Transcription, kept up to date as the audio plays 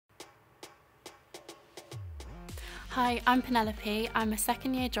Hi, I'm Penelope. I'm a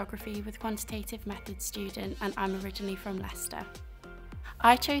second year geography with Quantitative Methods student and I'm originally from Leicester.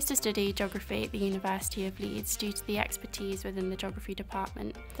 I chose to study geography at the University of Leeds due to the expertise within the geography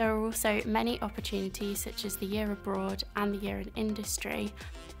department. There are also many opportunities such as the year abroad and the year in industry.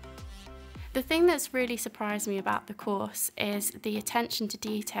 The thing that's really surprised me about the course is the attention to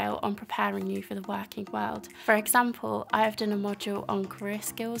detail on preparing you for the working world. For example, I have done a module on career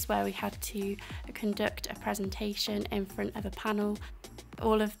skills where we had to conduct a presentation in front of a panel.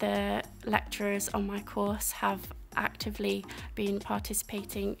 All of the lecturers on my course have actively been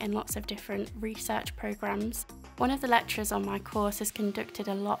participating in lots of different research programs. One of the lecturers on my course has conducted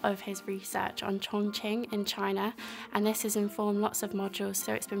a lot of his research on Chongqing in China, and this has informed lots of modules,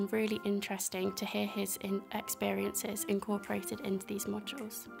 so it's been really interesting to hear his experiences incorporated into these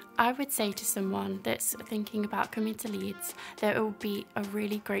modules. I would say to someone that's thinking about coming to Leeds that it will be a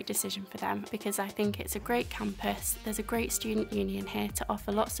really great decision for them, because I think it's a great campus, there's a great student union here to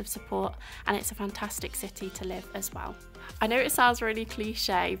offer lots of support, and it's a fantastic city to live as well. I know it sounds really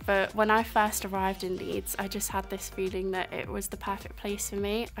cliche, but when I first arrived in Leeds, I just had this feeling that it was the perfect place for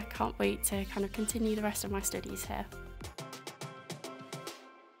me. I can't wait to kind of continue the rest of my studies here.